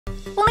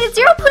Only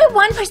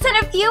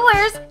 0.1% of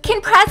viewers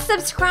can press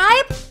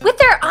subscribe with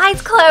their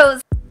eyes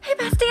closed. Hey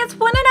besties,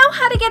 want to know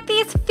how to get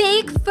these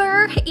fake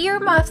fur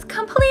earmuffs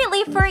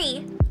completely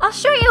free? I'll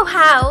show you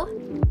how.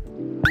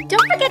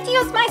 Don't forget to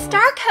use my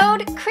star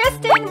code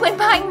KRYSTIN when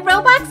buying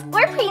Robux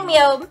or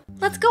Premium.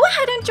 Let's go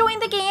ahead and join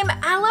the game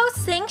Aloe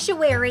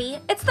Sanctuary.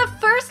 It's the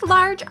first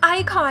large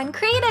icon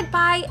created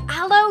by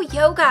Aloe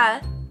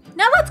Yoga.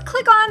 Now let's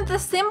click on the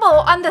symbol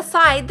on the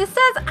side that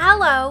says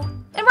Aloe.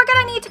 And we're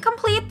gonna need to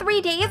complete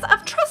 3 days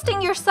of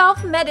trusting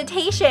yourself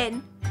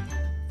meditation.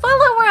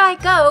 Follow where I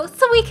go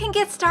so we can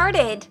get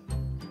started.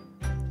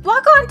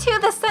 Walk onto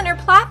the center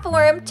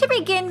platform to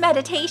begin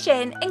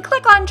meditation and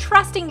click on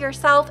Trusting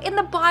Yourself in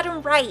the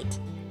bottom right.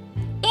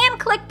 And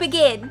click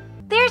Begin.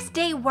 There's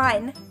day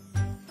 1.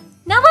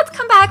 Now let's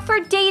come back for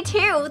day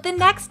 2 the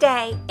next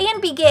day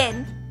and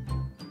begin.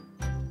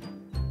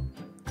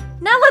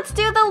 Now let's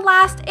do the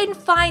last and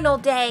final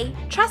day,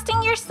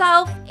 Trusting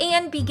Yourself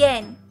and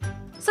begin.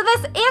 So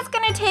this is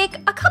going to take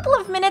a couple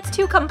of minutes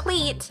to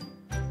complete.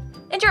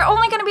 And you're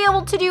only going to be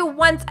able to do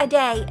once a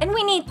day, and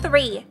we need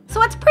 3,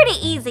 so it's pretty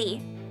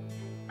easy.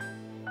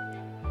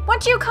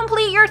 Once you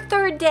complete your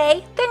 3rd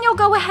day, then you'll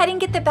go ahead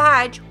and get the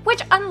badge,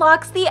 which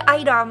unlocks the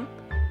item.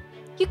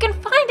 You can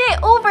find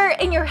it over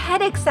in your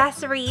head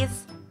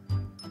accessories.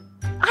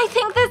 I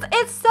think this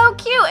is so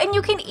cute, and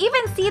you can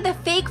even see the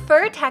fake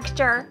fur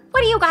texture.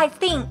 What do you guys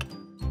think?